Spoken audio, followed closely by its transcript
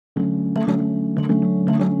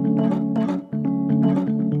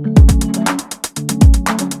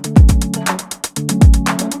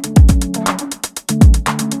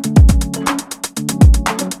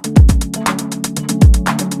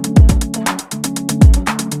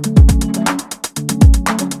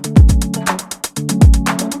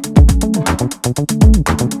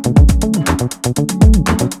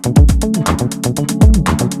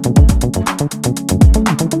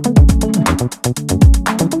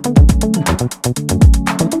You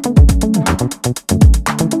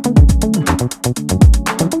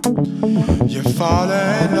fall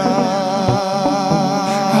in love.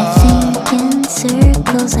 I think in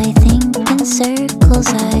circles, I think in circles.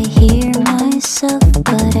 I hear myself,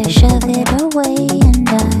 but I shove it away, and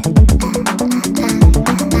I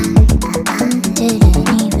didn't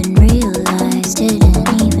even realize, didn't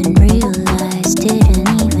even realize, didn't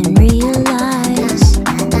even realize.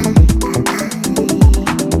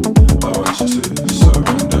 I want you to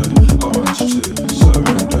surrender. I want you to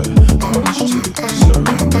surrender. I want you to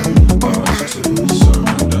surrender. I want you to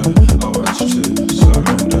surrender. I want you to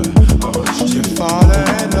surrender. I want you to fall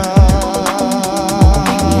in love.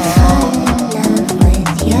 You fall in love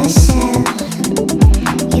with yourself.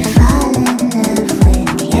 You fall in love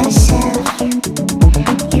with yourself.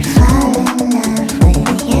 You fall in love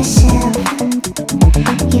with yourself.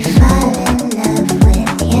 You fall in love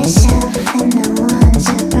with yourself and the ones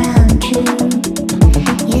around you.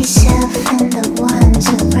 Yourself and the ones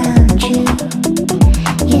around you.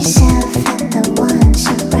 Yourself and the ones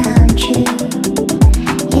around you.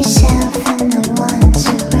 Yourself and the ones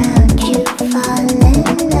around you. Fall in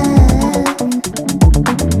love.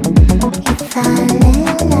 You fall in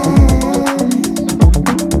love.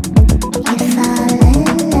 You fall in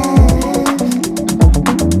love.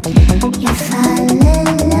 You fall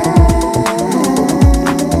in love.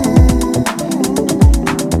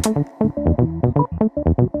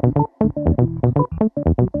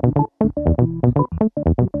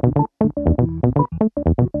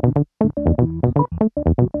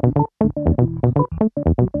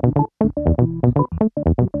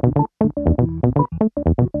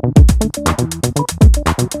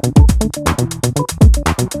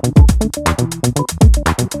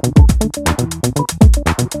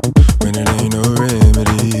 When it ain't no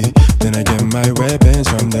remedy, then I get my weapons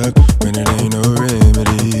from the. When it ain't no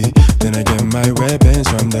remedy, then I get my weapons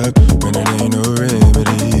from the. When it ain't no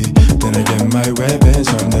remedy, then I get my weapons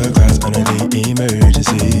from the class under the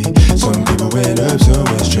emergency. Some people went up, some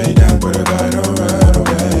went straight down. What if I don't run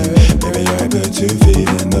away? Maybe I put 2 feet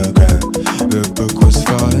in the ground. The book was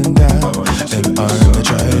falling down, an arm I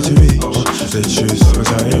tried to reach. The truth was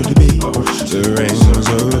hard to beat. The rain was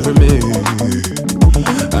over me.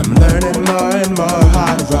 I'm learning more and more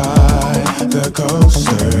how to ride the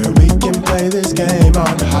coaster. We can play this game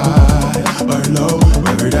on high or low.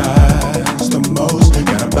 Whoever dies the most,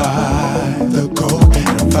 gotta buy the coke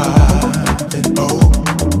and a 5 and O.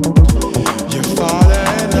 You fall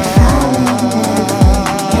in love.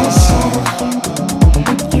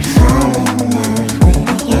 You fall in love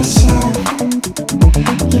with yourself.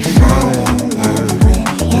 You fall in love with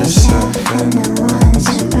yourself and the ones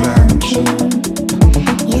around you.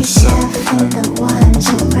 Yourself and the ones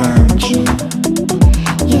around you.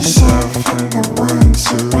 Yourself and the ones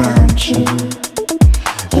around you.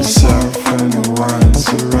 Yourself and the ones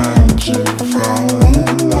around you. Fall in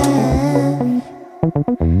love.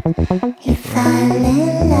 You fall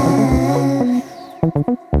in love.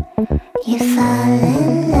 You fall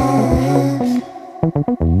in love.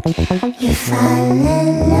 You fall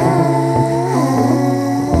in love.